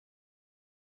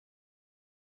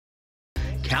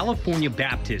California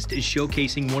Baptist is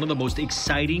showcasing one of the most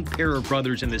exciting pair of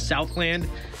brothers in the Southland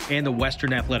and the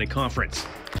Western Athletic Conference.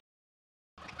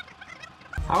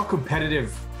 How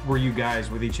competitive were you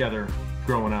guys with each other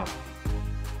growing up?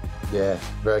 Yeah,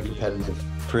 very competitive.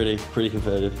 Pretty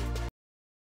competitive.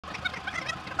 I've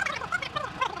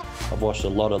watched a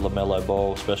lot of LaMelo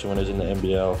Ball, especially when he was in the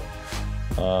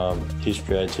NBL. His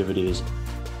creativity is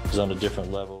on a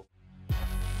different level.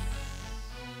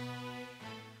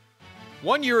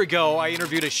 1 year ago, I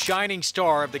interviewed a shining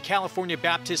star of the California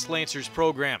Baptist Lancers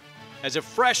program. As a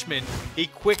freshman, he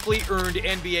quickly earned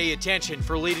NBA attention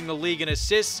for leading the league in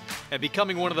assists and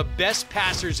becoming one of the best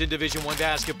passers in Division I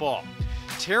basketball.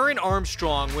 Taran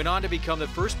Armstrong went on to become the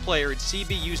first player in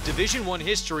CBU's Division I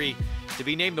history to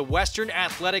be named the Western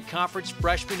Athletic Conference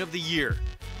Freshman of the Year.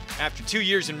 After 2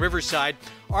 years in Riverside,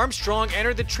 Armstrong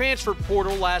entered the transfer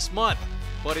portal last month,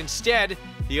 but instead,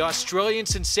 the Australian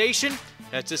sensation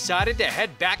has decided to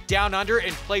head back down under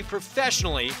and play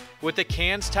professionally with the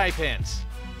Cairns Taipans.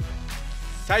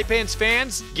 Taipans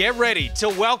fans, get ready to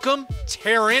welcome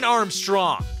Taran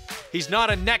Armstrong. He's not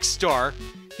a next star,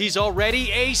 he's already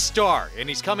a star, and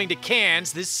he's coming to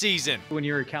Cairns this season. When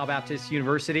you're at Cal Baptist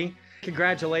University,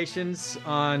 congratulations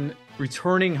on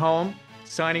returning home,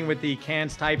 signing with the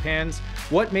Cairns Taipans.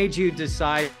 What made you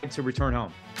decide to return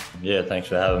home? Yeah, thanks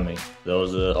for having me. There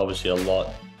was obviously a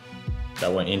lot that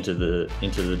went into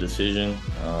the decision.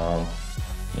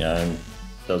 And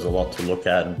there was a lot to look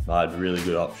at, and I had really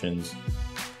good options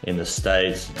in the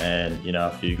States and,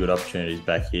 a few good opportunities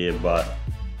back here. But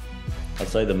I'd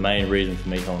say the main reason for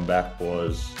me coming back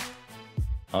was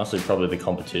honestly probably the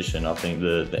competition. I think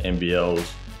the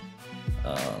NBL's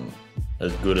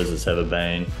as good as it's ever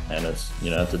been, and it's,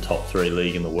 it's a top 3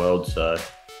 league in the world. So,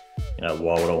 why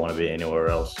would I want to be anywhere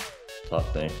else type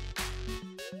thing.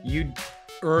 You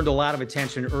earned a lot of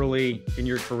attention early in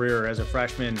your career as a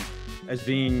freshman as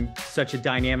being such a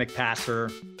dynamic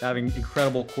passer, having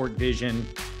incredible court vision.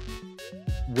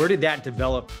 Where did that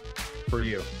develop for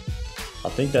you? I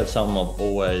think that's something I've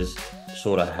always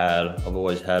sort of had. I've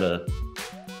always had a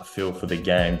feel for the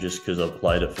game just because I've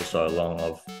played it for so long.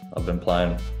 I've been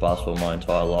playing basketball my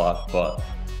entire life, but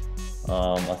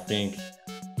I think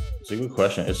it's a good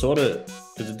question. It's sort of,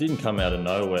 because it didn't come out of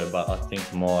nowhere, but I think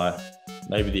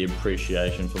maybe the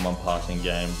appreciation for my passing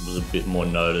game was a bit more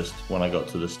noticed when I got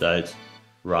to the States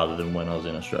rather than when I was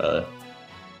in Australia.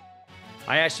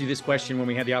 I asked you this question when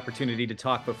we had the opportunity to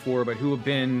talk before, but who have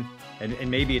been, and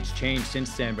maybe it's changed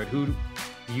since then, but who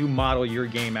do you model your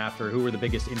game after? Who were the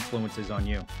biggest influences on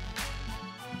you?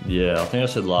 Yeah, I think I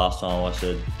said last time, I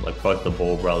said like both the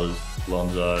Ball brothers,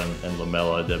 Lonzo and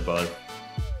LaMelo, they're both,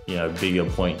 bigger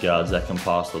point guards that can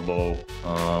pass the ball.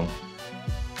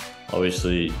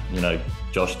 Obviously,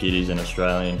 Josh Giddey's an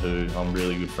Australian who I'm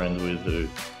really good friends with, who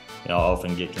I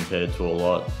often get compared to a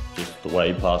lot, just the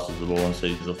way he passes the ball and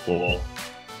sees the floor.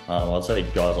 I'd say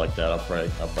guys like that I play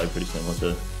pretty similar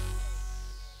to.